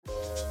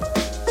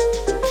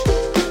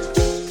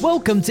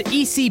Welcome to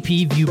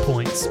ECP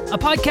Viewpoints, a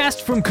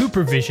podcast from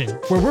Cooper Vision,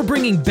 where we're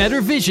bringing better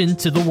vision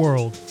to the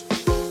world.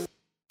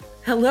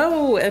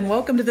 Hello, and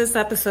welcome to this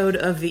episode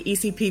of the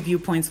ECP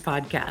Viewpoints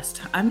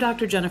podcast. I'm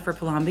Dr. Jennifer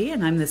Palombi,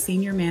 and I'm the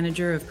Senior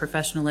Manager of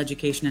Professional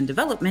Education and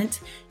Development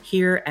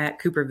here at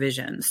Cooper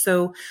Vision.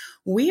 So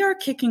we are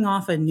kicking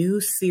off a new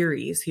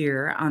series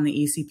here on the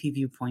ECP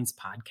Viewpoints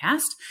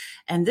podcast,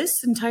 and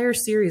this entire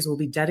series will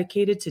be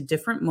dedicated to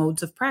different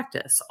modes of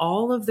practice,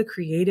 all of the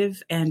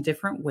creative and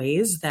different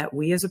ways that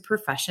we as a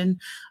profession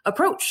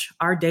approach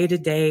our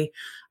day-to-day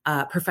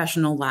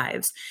professional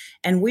lives.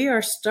 And we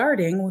are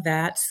starting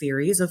that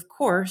series, of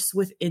course,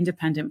 with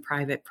independent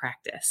private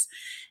practice.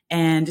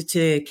 And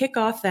to kick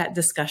off that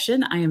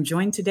discussion, I am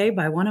joined today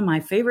by one of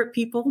my favorite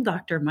people,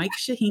 Dr. Mike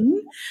Shaheen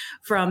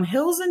from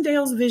Hills and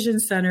Dales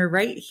Vision Center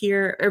right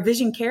here, or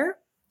Vision Care,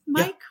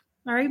 Mike,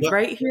 all right,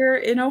 right here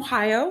in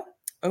Ohio,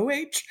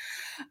 OH.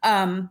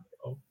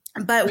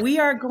 But we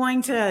are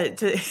going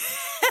to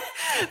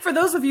for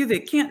those of you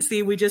that can't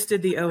see, we just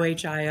did the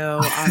OHIO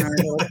on our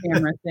little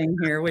camera thing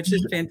here, which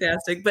is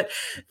fantastic. But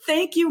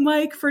thank you,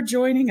 Mike, for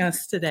joining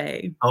us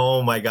today.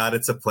 Oh my God,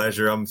 it's a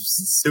pleasure. I'm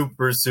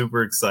super,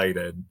 super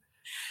excited.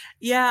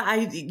 Yeah,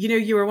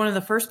 you were one of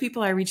the first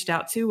people I reached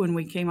out to when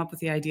we came up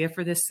with the idea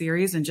for this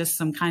series, and just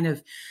some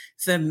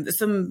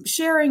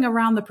sharing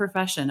around the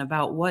profession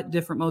about what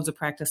different modes of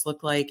practice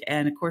look like.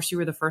 And of course, you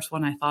were the first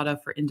one I thought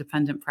of for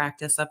independent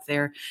practice up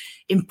there,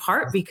 in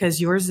part because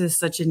yours is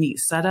such a neat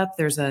setup.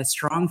 There's a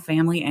strong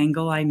family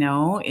angle, I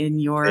know, in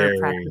your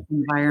practice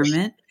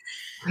environment.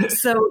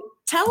 So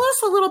tell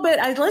us a little bit,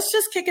 let's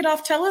just kick it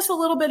off. Tell us a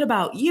little bit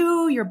about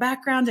you, your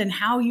background, and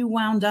how you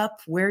wound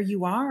up where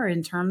you are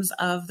in terms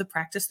of the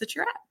practice that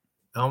you're at.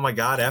 Oh my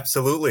God,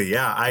 absolutely.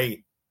 Yeah.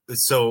 I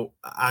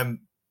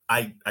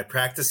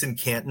practice in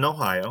Canton,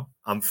 Ohio.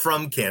 I'm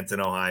from Canton,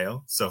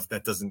 Ohio. So if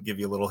that doesn't give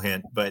you a little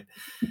hint, but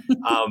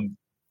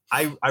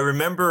I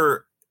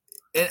remember,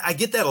 and I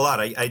get that a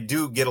lot. I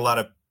do get a lot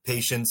of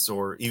patients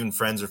or even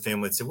friends or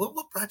family that say, well,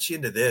 what brought you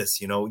into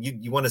this? You know,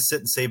 you want to sit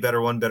and say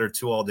better one, better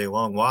two all day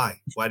long.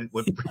 Why? What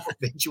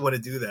made you want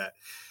to do that?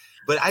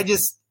 But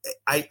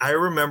I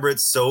remember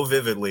it so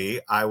vividly.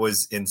 I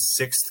was in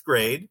 6th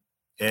grade,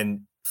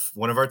 and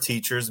one of our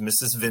teachers,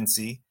 Mrs.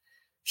 Vinci,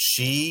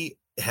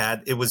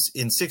 it was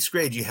in 6th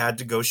grade, you had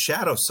to go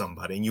shadow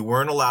somebody, and you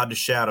weren't allowed to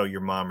shadow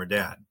your mom or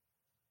dad.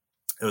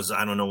 It was,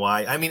 I don't know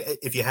why. I mean,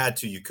 if you had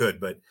to, you could,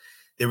 but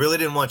they really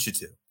didn't want you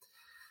to.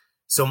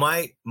 So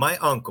my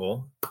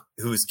uncle,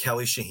 who is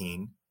Kelly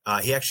Shaheen,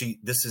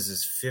 this is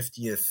his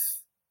 50th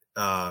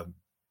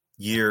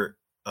year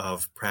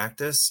of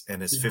practice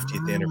and his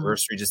 50th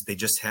anniversary. They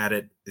just had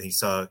it. He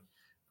saw,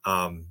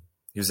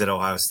 he was at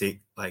Ohio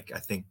State, I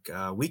think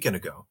a weekend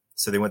ago.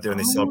 So they went there and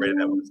they celebrated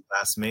that with his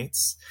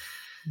classmates.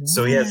 Yeah.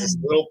 So he has this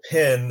little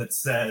pin that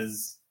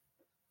says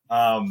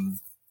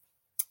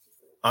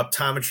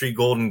optometry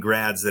golden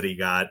grads that he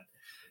got.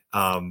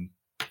 So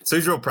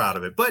he's real proud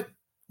of it. But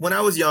when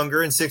I was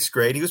younger in 6th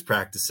grade, he was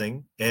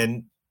practicing.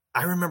 And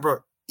I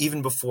remember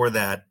even before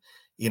that,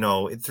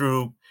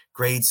 through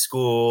grade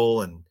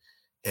school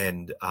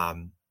and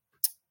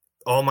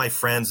all my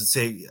friends would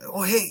say,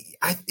 oh, hey,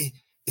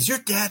 is your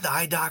dad the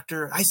eye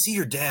doctor? I see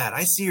your dad.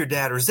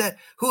 Or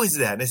who is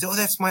that? And I said, oh,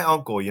 that's my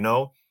uncle,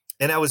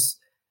 And I was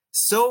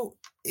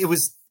it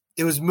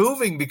was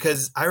moving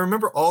because I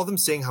remember all of them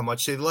saying how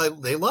much they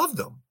loved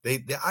them.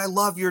 I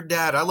love your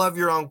dad. I love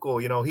your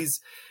uncle.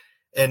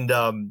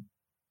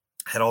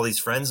 Had all these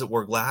friends that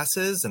wore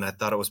glasses, and I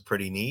thought it was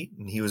pretty neat.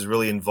 And he was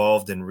really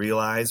involved in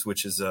Realize,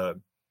 which is a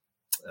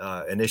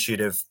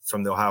initiative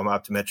from the Ohio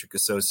Optometric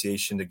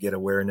Association to get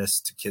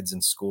awareness to kids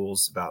in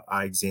schools about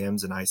eye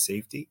exams and eye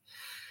safety.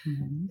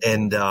 Mm-hmm.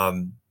 And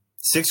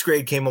 6th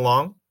grade came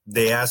along.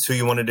 They asked who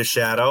you wanted to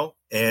shadow,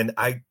 and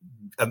I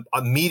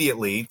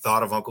immediately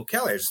thought of Uncle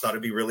Kelly. I just thought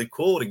it'd be really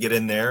cool to get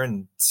in there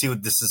and see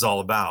what this is all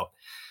about.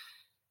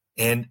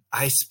 And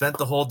I spent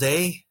the whole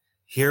day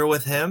here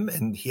with him,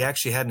 and he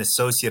actually had an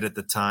associate at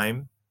the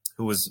time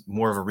who was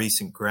more of a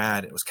recent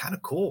grad. It was kind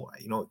of cool.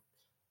 You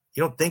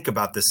don't think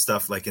about this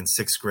stuff like in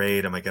 6th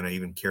grade. Am I going to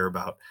even care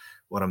about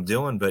what I'm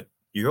doing? But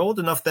you're old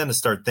enough then to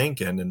start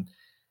thinking. And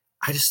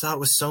I just thought it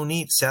was so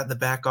neat. Sat in the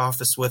back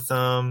office with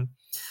him,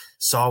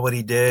 saw what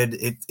he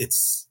did.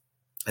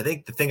 I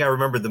think the thing I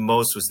remember the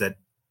most was that,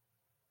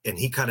 and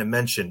he kind of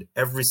mentioned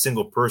every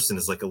single person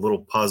is like a little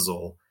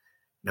puzzle.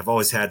 And I've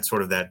always had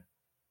sort of that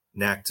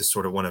knack to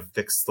sort of want to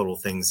fix little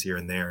things here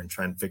and there and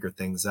try and figure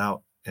things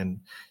out. And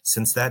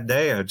since that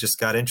day, I just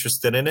got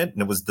interested in it,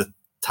 and it was the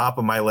top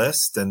of my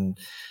list, and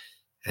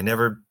I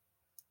never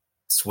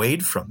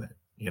swayed from it,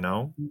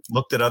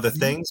 looked at other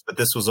things, but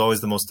this was always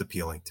the most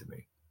appealing to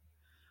me.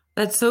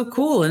 That's so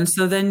cool. And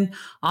so then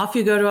off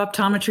you go to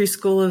optometry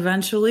school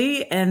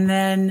eventually, and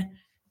then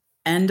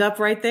end up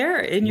right there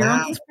in your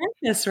uncle's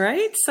practice,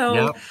 right?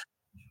 So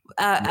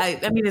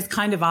I mean, it's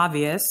kind of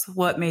obvious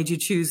what made you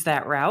choose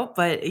that route,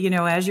 but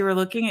as you were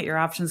looking at your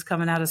options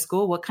coming out of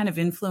school, what kind of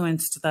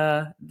influenced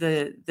the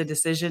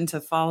decision to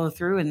follow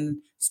through and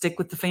stick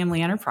with the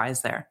family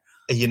enterprise there?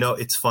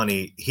 It's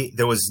funny.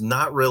 There was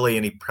not really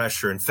any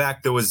pressure. In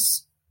fact, there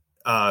was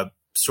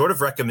sort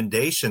of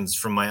recommendations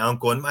from my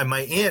uncle and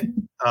my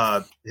aunt,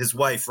 his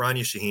wife,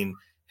 Rania Shaheen,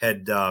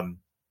 had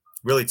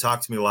really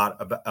talked to me a lot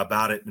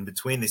about it in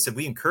between. They said,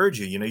 we encourage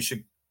you, you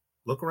should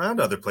look around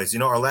other places.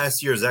 Our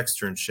last year's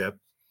externship,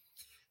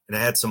 and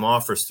I had some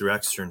offers through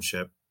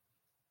externship,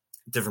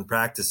 different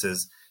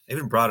practices. I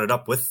even brought it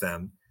up with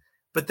them.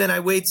 But then I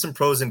weighed some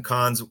pros and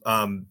cons.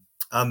 I'm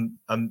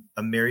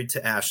married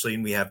to Ashley,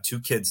 and we have 2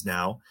 kids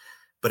now.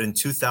 But in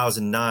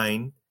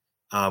 2009,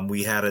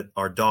 we had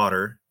our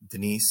daughter,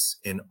 Denise,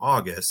 in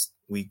August.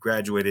 We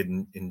graduated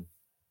in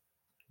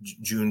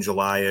June,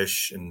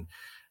 July-ish. And,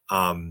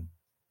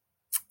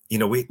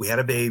 we had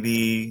a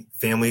baby.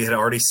 Family had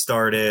already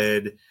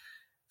started.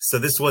 So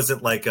this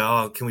wasn't like,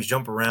 oh, can we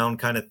jump around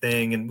kind of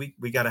thing. And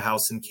we got a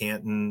house in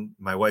Canton.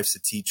 My wife's a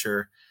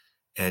teacher,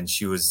 and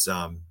she was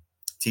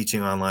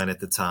teaching online at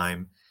the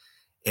time.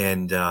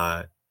 And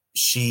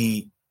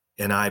she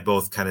and I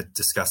both kind of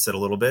discussed it a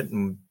little bit.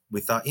 And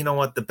we thought, you know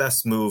what, the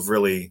best move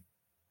really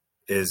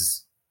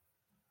is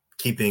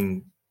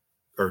keeping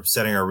or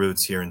setting our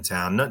roots here in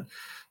town.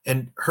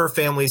 And her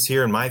family's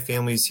here and my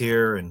family's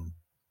here. And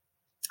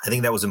I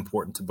think that was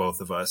important to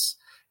both of us.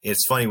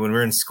 It's funny, when we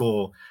were in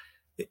school,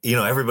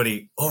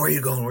 everybody, where are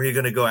you going? Where are you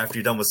going to go after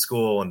you're done with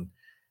school? And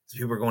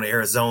people were going to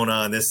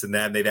Arizona and this and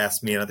that. And they'd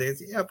ask me, and I think,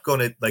 I'm going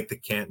to like the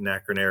Canton,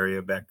 Akron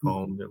area back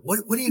home. What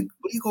do you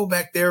go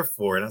back there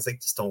for? And I was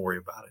like, just don't worry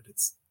about it.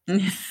 It's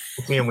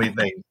a family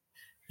thing.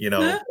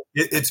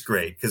 It's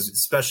great because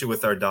especially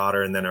with our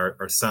daughter and then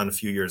our son a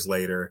few years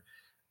later,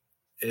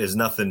 is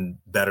nothing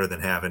better than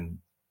having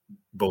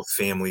both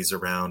families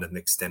around and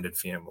extended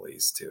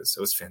families too.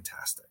 So it's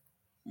fantastic.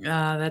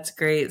 That's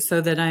great.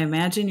 So then I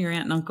imagine your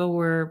aunt and uncle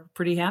were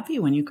pretty happy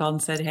when you called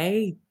and said,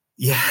 hey,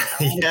 yes,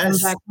 come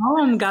back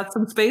home, got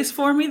some space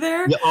for me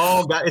there.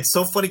 Yeah, God, it's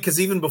so funny because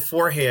even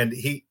beforehand,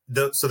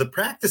 the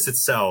practice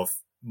itself,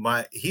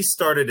 he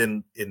started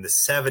in the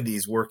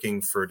 70s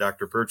working for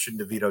Dr. Bertrand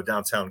DeVito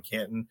downtown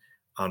Canton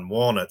on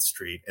Walnut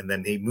Street, and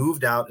then he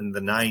moved out in the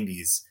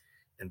 90s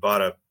and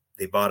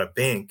they bought a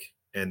bank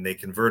and they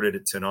converted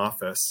it to an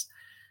office.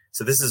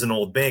 So this is an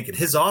old bank, and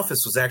his office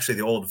was actually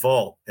the old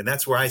vault, and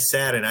that's where I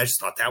sat, and I just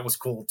thought that was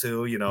cool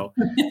too,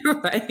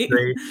 Right.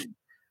 Great.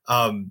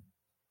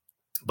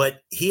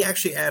 But he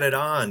actually added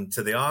on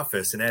to the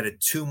office and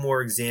added 2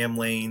 more exam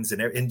lanes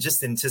and in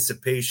just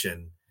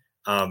anticipation,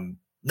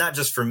 not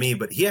just for me,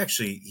 but he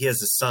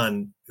has a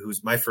son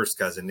who's my first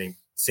cousin, named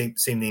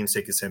same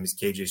namesake as him. He's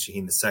KJ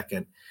Shaheen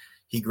II.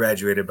 He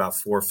graduated about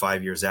 4 or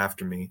 5 years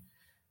after me,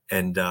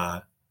 and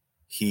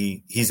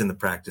he's in the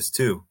practice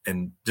too.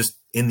 And just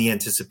in the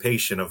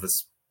anticipation of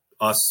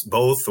us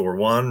both or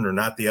one or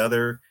not the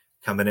other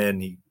coming in,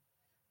 he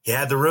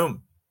had the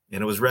room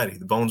and it was ready.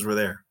 The bones were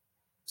there.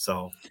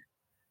 So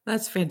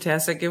that's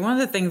fantastic. And one of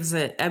the things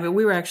that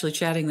we were actually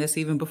chatting this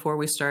even before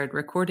we started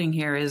recording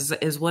here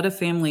is what a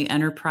family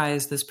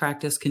enterprise this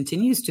practice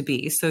continues to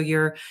be. So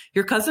your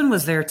cousin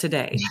was there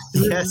today,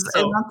 yes,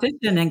 an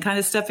optician and kind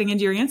of stepping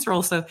into your aunt's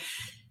role. So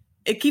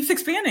it keeps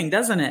expanding,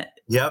 doesn't it?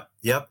 Yep.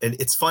 And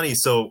it's funny.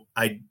 So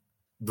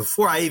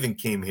before I even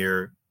came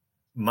here,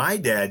 my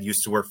dad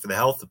used to work for the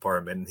health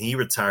department, and he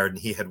retired and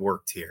he had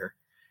worked here.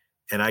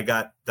 And I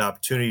got the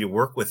opportunity to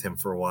work with him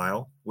for a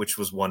while, which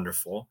was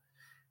wonderful.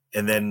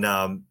 And then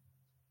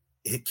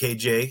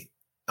KJ,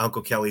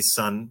 Uncle Kelly's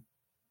son,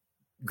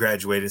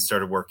 graduated and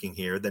started working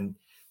here. Then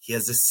he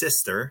has a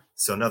sister,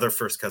 so another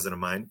first cousin of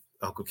mine,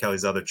 Uncle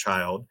Kelly's other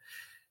child.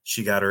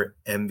 She got her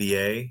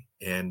MBA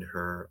and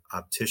her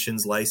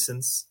optician's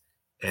license.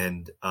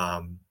 And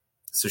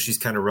so she's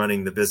kind of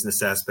running the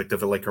business aspect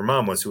of it like her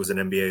mom was, who was an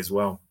MBA as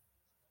well.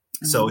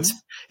 Mm-hmm. So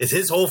it's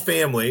his whole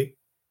family,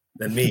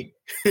 then me,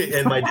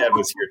 and my dad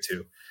was here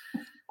too.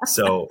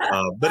 So,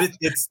 but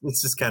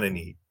it's just kind of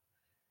neat.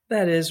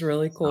 That is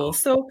really cool.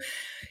 So,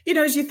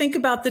 as you think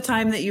about the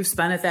time that you've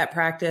spent at that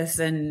practice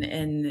and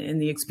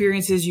the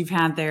experiences you've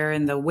had there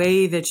and the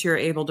way that you're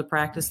able to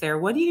practice there,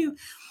 what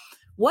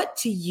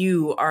to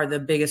you are the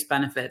biggest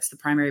benefits, the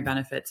primary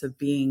benefits of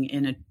being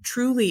in a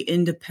truly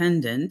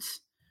independent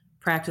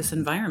practice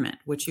environment,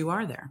 which you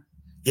are there?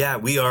 Yeah,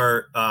 we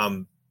are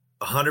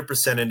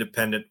 100%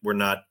 independent. We're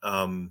not,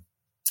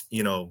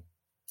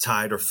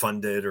 tied or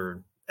funded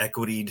or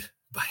equitied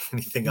by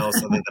anything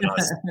else other than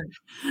us.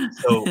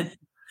 So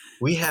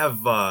we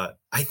have, I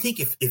think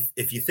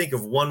if you think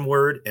of one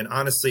word, and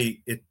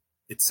honestly,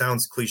 it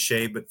sounds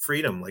cliche, but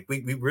freedom. Like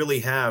we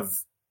really have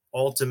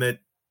ultimate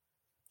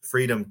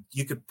freedom.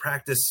 You could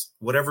practice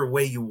whatever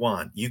way you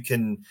want. You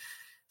can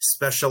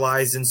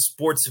specialize in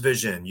sports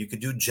vision. You could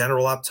do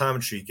general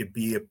optometry. You could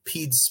be a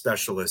peds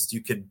specialist.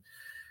 You could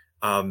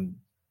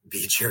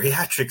be a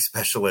geriatric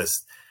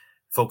specialist.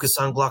 Focus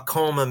on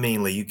glaucoma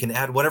mainly. You can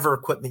add whatever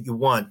equipment you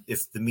want if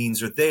the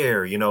means are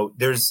there.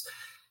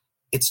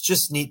 It's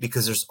just neat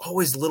because there's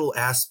always little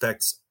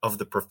aspects of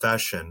the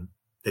profession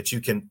that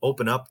you can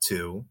open up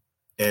to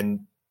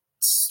and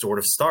sort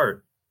of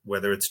start,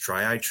 whether it's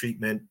dry eye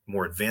treatment,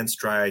 more advanced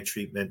dry eye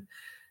treatment,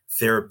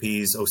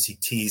 therapies,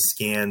 OCT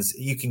scans.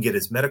 You can get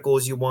as medical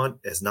as you want,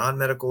 as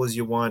non-medical as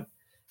you want.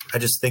 I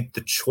just think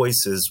the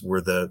choices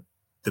were the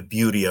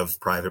beauty of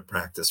private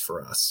practice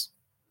for us.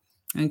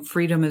 And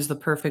freedom is the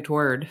perfect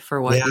word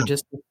for what you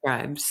just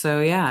described. So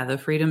yeah, the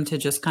freedom to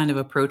just kind of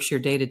approach your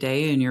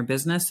day-to-day in your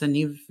business and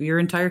your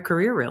entire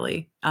career,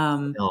 really,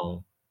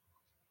 the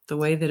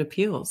way that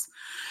appeals.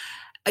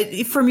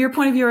 From your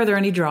point of view, are there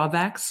any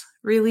drawbacks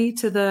really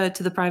to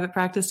the private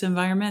practice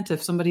environment?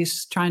 If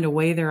somebody's trying to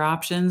weigh their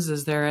options,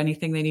 is there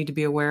anything they need to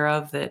be aware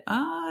of that,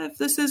 if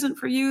this isn't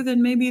for you,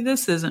 then maybe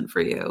this isn't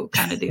for you,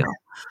 kind of deal?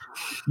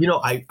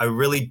 I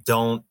really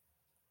don't.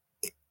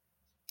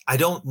 I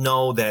don't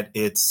know that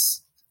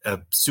it's a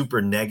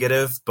super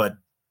negative, but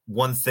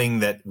one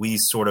thing that we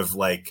sort of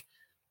like,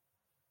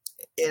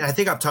 and I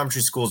think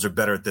optometry schools are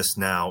better at this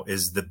now,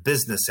 is the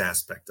business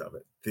aspect of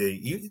it.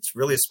 It's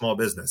really a small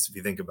business if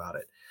you think about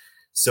it.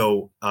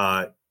 So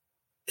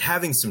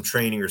having some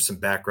training or some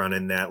background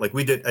in that, like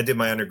I did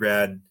my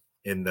undergrad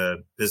in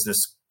the business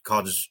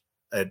college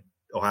at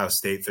Ohio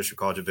State, Fisher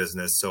College of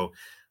Business. So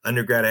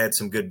undergrad, I had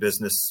some good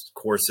business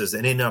courses,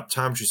 and in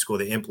optometry school,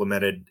 they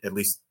implemented, at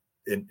least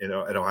at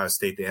Ohio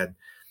State, they had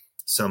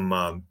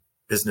some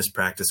business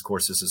practice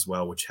courses as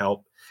well, which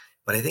helped.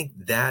 But I think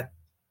that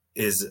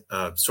is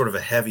sort of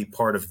a heavy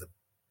part of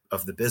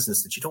the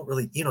business that you don't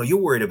really, you're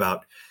worried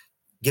about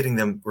getting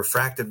them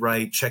refracted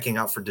right, checking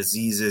out for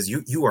diseases.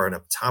 You are an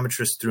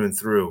optometrist through and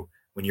through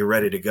when you're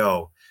ready to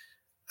go,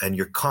 and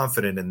you're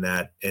confident in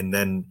that. And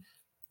then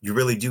you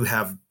really do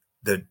have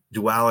the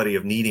duality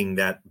of needing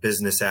that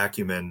business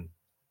acumen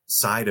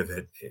side of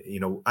it.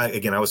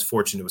 I was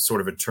fortunate. It was sort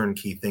of a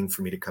turnkey thing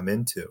for me to come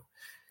into.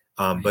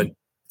 But it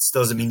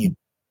doesn't mean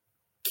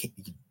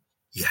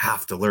you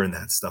have to learn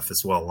that stuff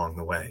as well along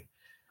the way.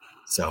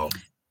 So,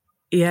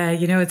 yeah,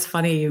 it's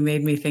funny. You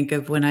made me think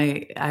of when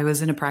I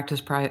was in a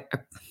private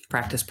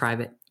practice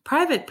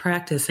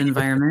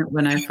environment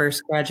when I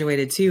first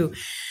graduated too.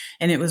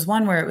 And it was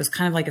one where it was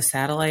kind of like a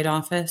satellite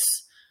office,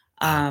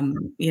 of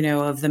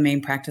the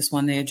main practice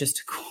one they had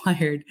just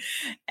acquired.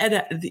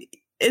 And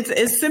it's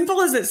as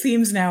simple as it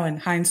seems now in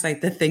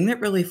hindsight. The thing that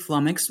really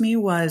flummoxed me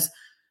was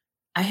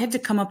I had to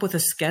come up with a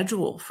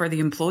schedule for the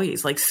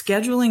employees. Like,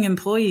 scheduling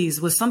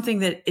employees was something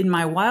that in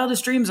my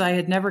wildest dreams, I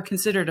had never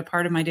considered a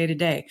part of my day to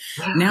day.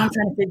 Now I'm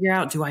trying to figure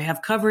out, do I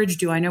have coverage?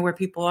 Do I know where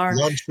people are?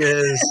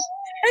 Lunches.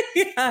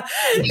 Yeah,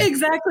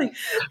 exactly.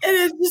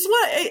 And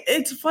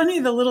it's funny,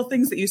 the little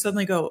things that you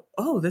suddenly go,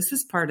 oh, this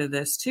is part of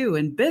this too.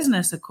 And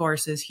business, of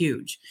course, is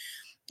huge.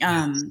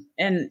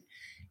 And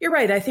you're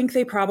right. I think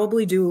they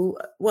probably do.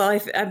 Well,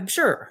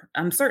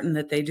 I'm certain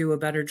that they do a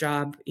better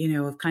job,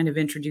 of kind of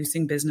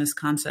introducing business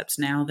concepts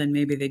now than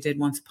maybe they did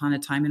once upon a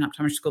time in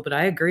optometry school. But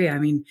I agree. I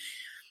mean,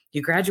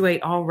 you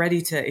graduate all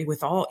ready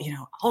with all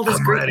this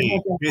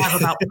great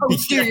have about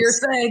posterior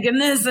seg and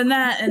this and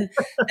that. And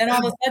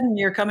all of a sudden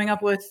you're coming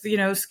up with,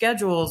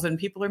 schedules, and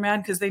people are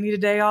mad because they need a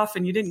day off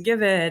and you didn't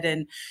give it.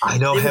 And I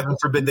know, heaven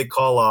forbid they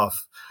call off.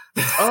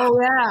 Oh,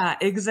 yeah,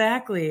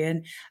 exactly.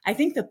 And I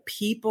think the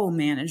people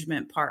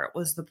management part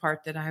was the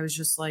part that I was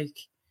just like,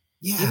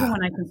 even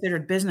when I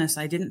considered business,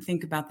 I didn't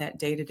think about that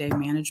day-to-day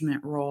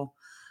management role.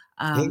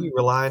 You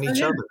rely on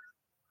each other.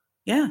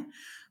 Yeah.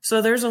 So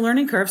there's a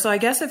learning curve. So I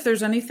guess if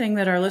there's anything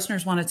that our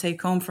listeners want to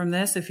take home from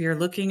this, if you're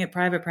looking at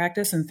private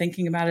practice and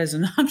thinking about it as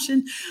an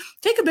option,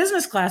 take a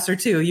business class or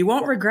two. You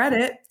won't regret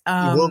it.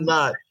 You will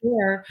not.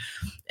 Sure.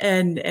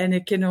 And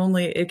it can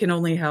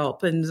only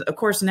help. And of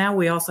course, now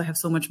we also have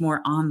so much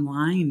more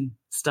online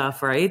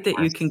stuff, right? That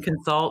you can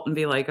consult and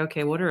be like,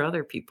 okay, what are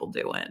other people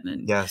doing?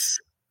 And yes,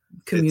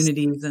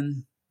 communities.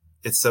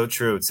 It's so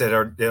true. It's at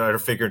our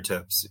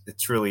fingertips. It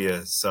truly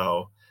is.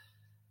 So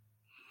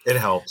it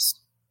helps.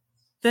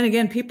 Then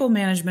again, people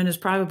management is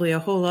probably a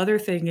whole other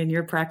thing in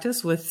your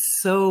practice with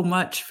so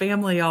much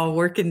family all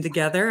working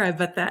together. I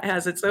bet that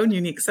has its own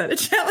unique set of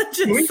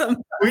challenges.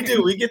 We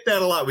do. We get that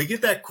a lot. We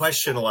get that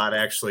question a lot,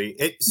 actually.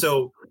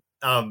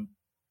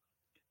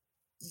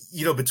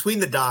 Between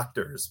the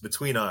doctors,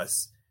 between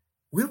us,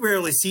 we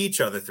rarely see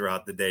each other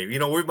throughout the day.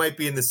 We might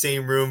be in the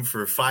same room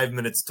for 5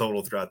 minutes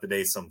total throughout the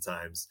day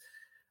sometimes.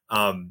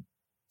 And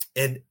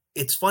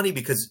it's funny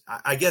because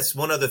I guess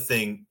one other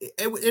thing,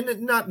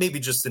 and not maybe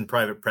just in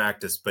private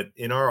practice, but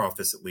in our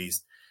office at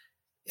least,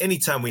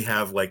 anytime we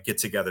have like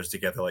get-togethers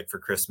together, like for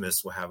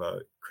Christmas, we'll have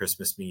a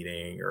Christmas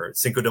meeting, or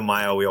Cinco de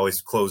Mayo, we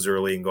always close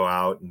early and go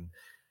out.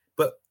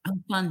 But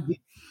fun.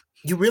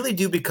 You really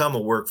do become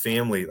a work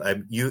family.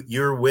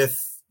 You're with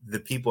the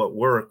people at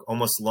work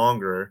almost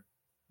longer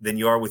than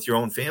you are with your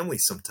own family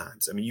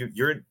sometimes. I mean,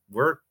 you're at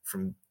work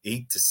from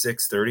 8 to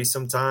 6:30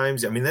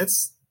 sometimes. I mean,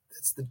 that's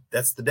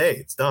the day.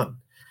 It's done.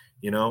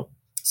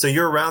 So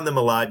you're around them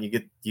a lot, and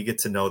you get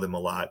to know them a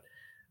lot.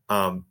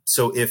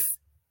 So if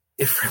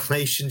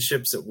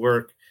relationships at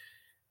work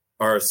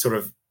are sort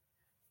of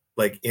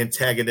like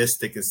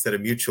antagonistic instead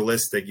of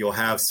mutualistic, you'll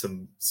have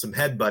some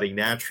headbutting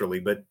naturally,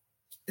 but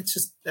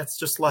that's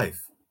just life,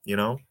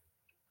 So,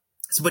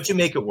 but you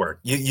make it work.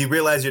 You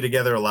realize you're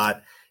together a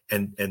lot,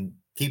 and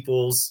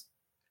people's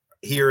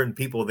here and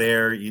people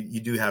there.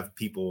 You do have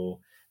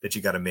people that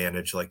you got to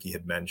manage, like you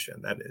had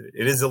mentioned. That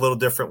it is a little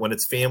different when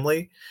it's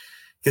family,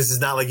 because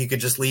it's not like you could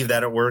just leave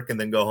that at work and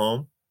then go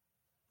home.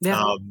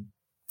 Yeah.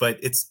 But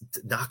it's,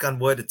 knock on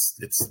wood, it's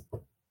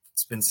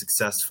been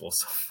successful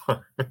so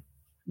far.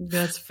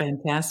 That's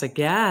fantastic.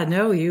 Yeah,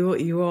 no,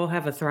 you all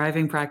have a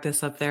thriving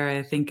practice up there.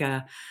 I think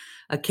a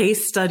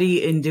case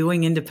study in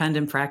doing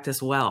independent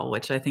practice well,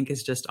 which I think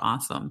is just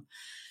awesome.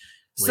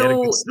 We had a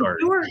good start.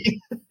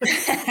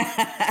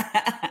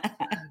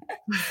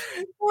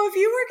 Well, if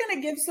you were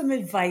going to give some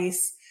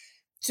advice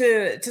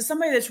to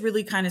somebody that's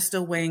really kind of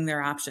still weighing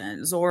their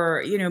options,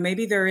 or,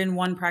 maybe they're in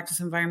one practice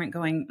environment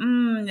going,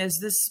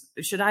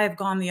 should I have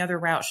gone the other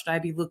route? Should I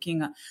be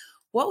looking?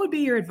 What would be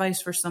your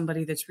advice for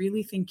somebody that's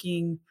really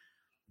thinking,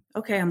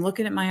 okay, I'm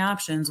looking at my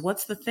options.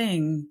 What's the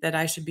thing that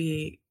I should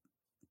be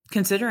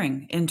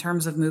considering in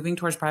terms of moving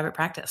towards private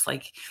practice?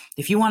 Like,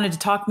 if you wanted to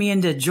talk me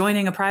into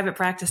joining a private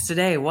practice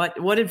today,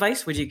 what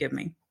advice would you give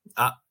me?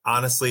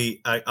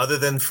 Honestly, other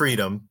than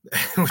freedom,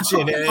 which,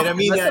 and I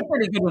mean, that's a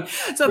pretty good one.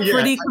 It's a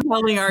pretty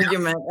compelling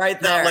argument right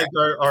there. Not like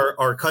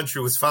our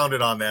country was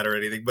founded on that or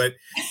anything, but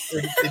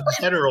in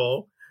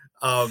general,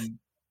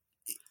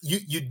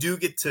 you do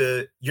get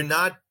to,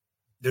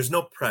 there's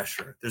no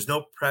pressure. There's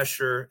no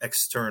pressure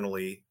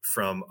externally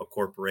from a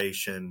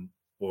corporation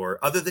or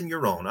other than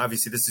your own.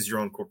 Obviously, this is your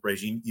own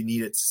corporation. You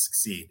need it to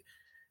succeed,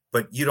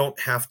 but you don't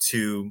have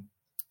to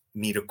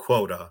meet a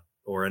quota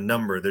or a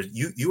number.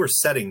 You are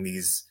setting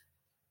these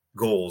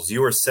goals.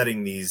 You are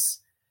setting these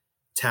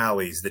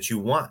tallies that you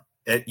want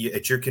at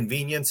your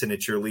convenience and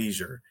at your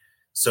leisure.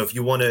 So if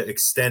you want to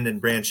extend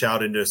and branch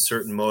out into a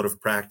certain mode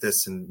of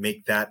practice and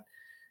make that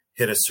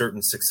hit a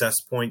certain success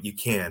point, you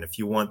can. If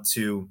you want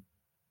to,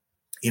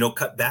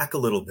 cut back a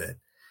little bit,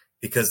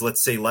 because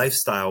let's say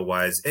lifestyle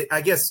wise,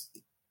 I guess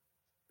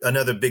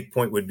another big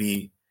point would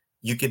be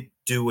you could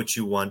do what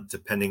you want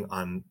depending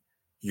on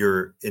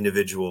your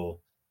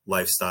individual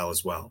lifestyle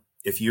as well.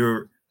 If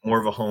you're more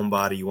of a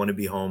homebody, you want to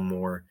be home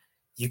more,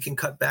 you can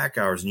cut back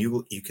hours, and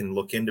you can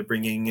look into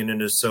bringing in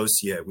an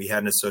associate. We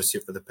had an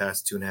associate for the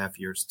past 2.5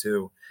 years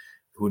too,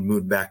 who had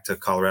moved back to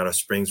Colorado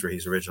Springs, where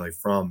he's originally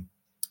from.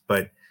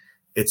 But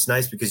it's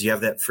nice because you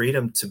have that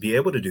freedom to be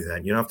able to do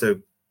that. You don't have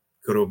to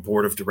go to a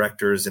board of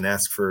directors and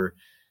ask for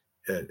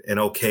an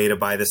okay to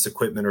buy this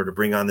equipment or to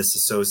bring on this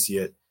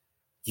associate.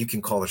 You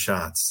can call the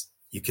shots.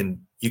 You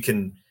can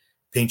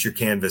paint your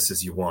canvas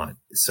as you want.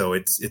 So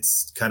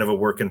it's kind of a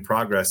work in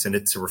progress, and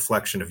it's a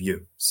reflection of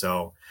you.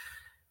 So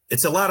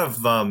it's a lot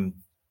of,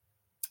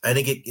 I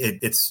think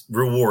it's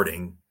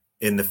rewarding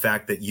in the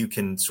fact that you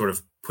can sort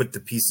of put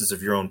the pieces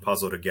of your own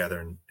puzzle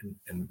together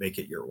and make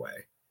it your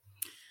way.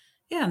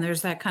 Yeah. And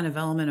there's that kind of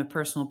element of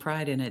personal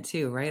pride in it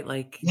too, right?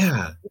 Like,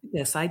 yeah,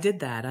 yes, I did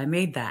that. I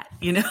made that,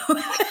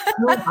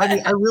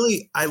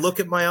 I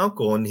look at my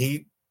uncle, and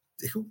he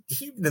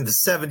in the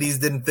 70s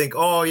didn't think,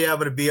 oh yeah, I'm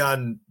going to be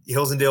on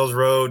Hills and Dales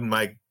Road, and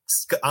my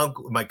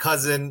uncle, my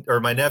cousin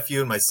or my nephew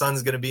and my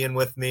son's going to be in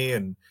with me.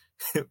 And,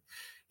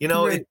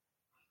 right.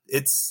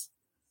 It's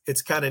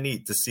kind of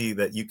neat to see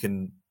that you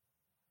can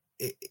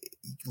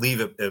leave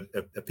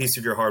a piece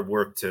of your hard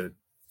work to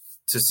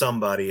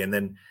somebody. And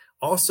then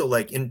also,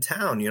 like in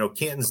town,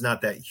 Canton's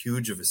not that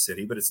huge of a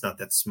city, but it's not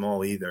that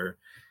small either.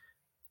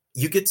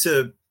 You get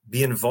to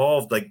be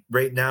involved. Like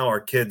right now,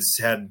 our kids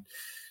had,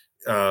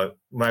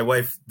 my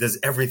wife does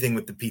everything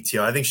with the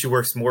PTO. I think she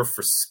works more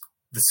for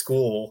the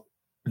school,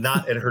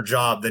 not at her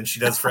job, than she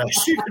does for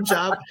actually her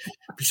job.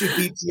 She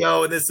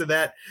PTO and this and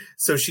that.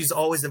 So she's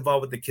always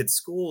involved with the kids'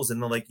 schools.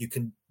 And then, like, you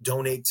can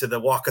donate to the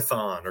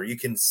walkathon, or you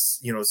can,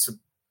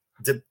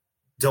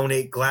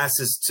 donate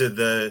glasses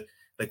to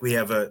we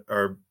have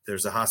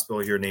there's a hospital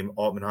here named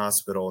Altman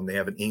Hospital, and they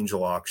have an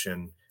angel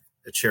auction,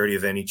 a charity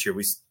event each year.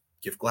 We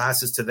give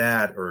glasses to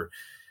that, or,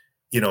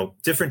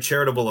 different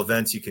charitable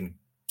events you can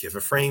give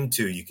a frame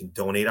to, you can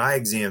donate eye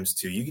exams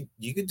to,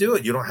 you can do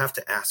it. You don't have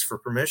to ask for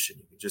permission.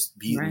 You can just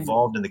be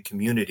involved in the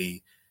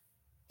community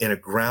in a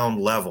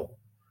ground level.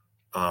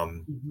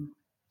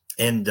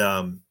 And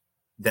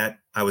that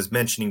I was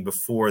mentioning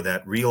before,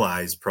 that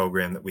Realize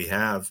program that we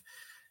have,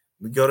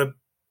 we go to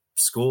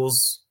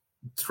schools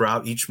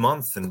throughout each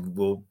month, and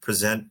we'll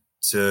present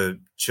to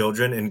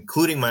children,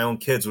 including my own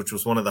kids, which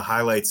was one of the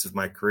highlights of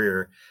my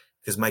career,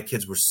 because my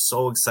kids were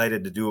so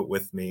excited to do it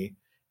with me.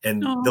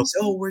 And they'll say,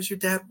 oh, where's your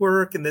dad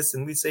work? And this,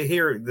 and we say,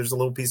 here, there's a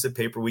little piece of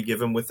paper we give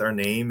them with our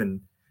name.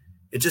 And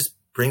it just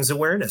brings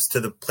awareness to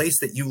the place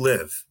that you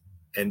live,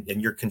 and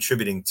you're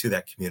contributing to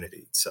that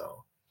community.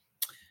 So.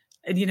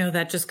 And,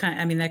 that just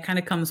that kind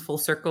of comes full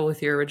circle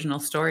with your original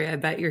story. I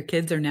bet your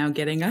kids are now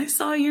getting, I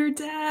saw your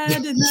dad.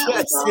 And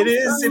yes, it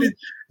is.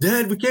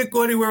 Dad, we can't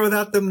go anywhere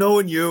without them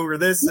knowing you, or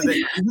this. And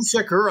you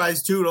check her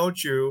eyes too,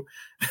 don't you?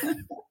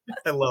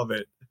 I love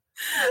it.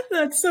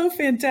 That's so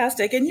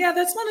fantastic. And yeah,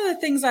 that's one of the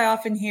things I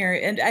often hear,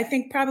 and I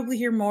think probably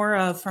hear more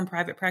of from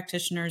private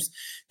practitioners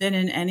than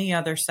in any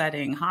other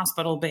setting,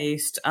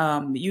 hospital-based,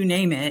 you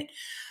name it.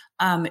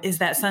 is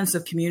that sense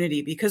of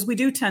community, because we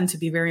do tend to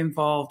be very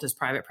involved as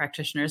private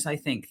practitioners, I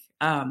think,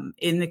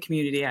 in the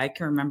community. I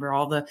can remember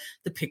all the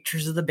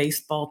pictures of the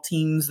baseball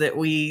teams that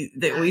we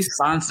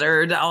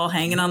sponsored all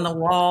hanging on the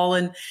wall,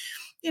 and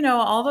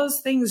all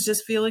those things,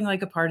 just feeling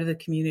like a part of the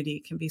community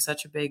can be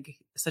such a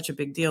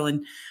big deal.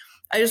 And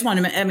I just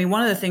want to,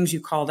 one of the things you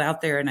called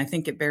out there, and I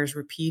think it bears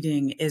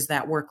repeating, is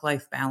that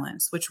work-life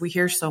balance, which we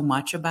hear so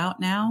much about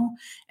now.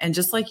 And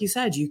just like you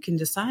said, you can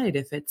decide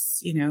if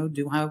it's,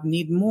 do I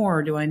need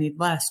more? Do I need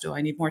less? Do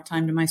I need more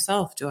time to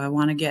myself? Do I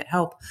want to get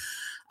help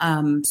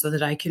so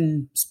that I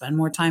can spend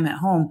more time at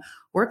home?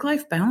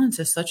 Work-life balance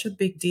is such a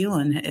big deal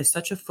and is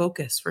such a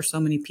focus for so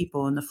many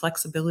people. And the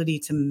flexibility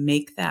to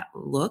make that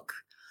look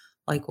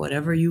like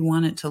whatever you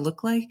want it to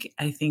look like,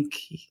 I think,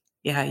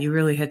 yeah, you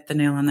really hit the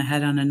nail on the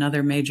head on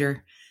another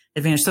major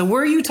advantage. So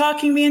were you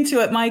talking me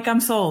into it, Mike? I'm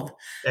sold.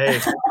 Hey,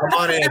 come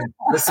on in.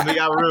 Listen, we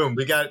got room.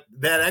 We got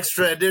that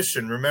extra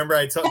edition. Remember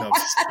I told you.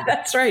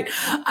 That's right.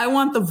 I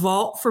want the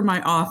vault for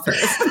my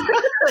office.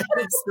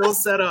 It's still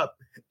set up.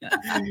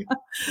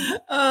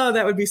 Oh,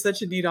 that would be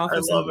such a neat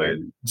office. I love it.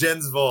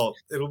 Jen's vault.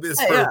 It'll be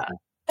perfect. Yeah.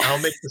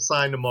 I'll make the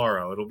sign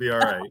tomorrow. It'll be all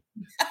right.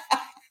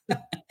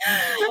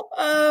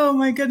 Oh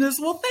my goodness.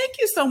 Well, thank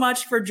you so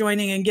much for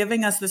joining and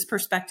giving us this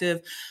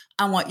perspective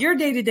on what your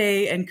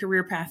day-to-day and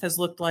career path has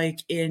looked like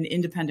in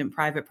independent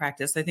private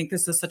practice. I think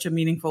this is such a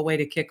meaningful way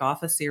to kick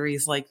off a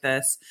series like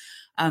this.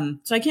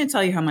 So I can't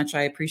tell you how much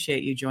I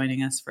appreciate you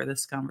joining us for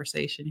this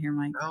conversation here,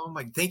 Mike. Oh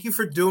my, thank you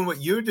for doing what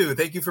you do.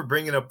 Thank you for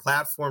bringing a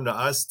platform to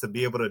us to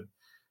be able to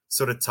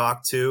sort of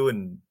talk to,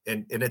 and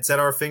it's at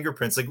our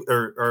fingerprints, like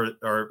or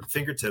our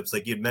fingertips,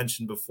 like you'd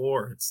mentioned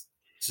before. It's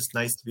just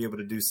nice to be able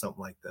to do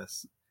something like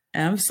this.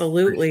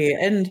 Absolutely.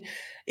 And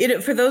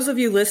for those of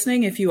you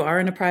listening, if you are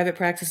in a private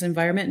practice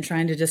environment and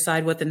trying to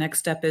decide what the next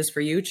step is for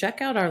you,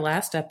 check out our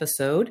last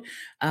episode,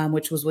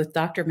 which was with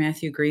Dr.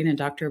 Matthew Green and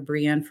Dr.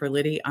 Brianne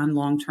Ferlitti on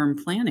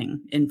long-term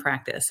planning in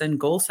practice and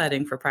goal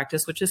setting for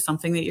practice, which is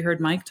something that you heard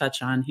Mike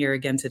touch on here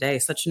again today.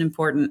 Such an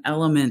important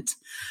element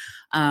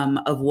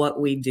of what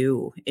we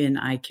do in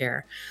eye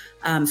care.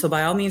 So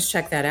by all means,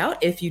 check that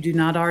out. If you do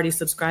not already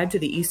subscribe to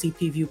the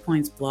ECP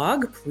Viewpoints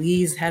blog,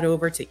 please head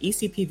over to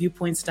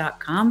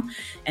ecpviewpoints.com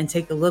and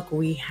take a look.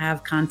 We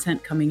have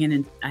content coming in,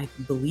 and I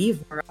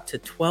believe we're up to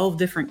 12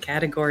 different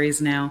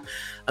categories now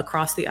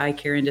across the eye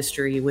care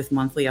industry with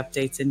monthly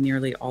updates in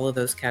nearly all of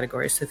those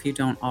categories. So if you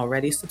don't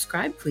already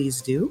subscribe,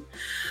 please do.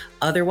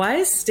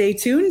 Otherwise, stay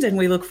tuned, and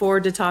we look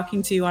forward to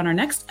talking to you on our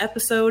next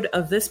episode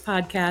of this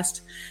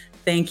podcast.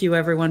 Thank you,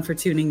 everyone, for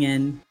tuning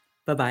in.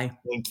 Bye-bye.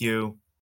 Thank you.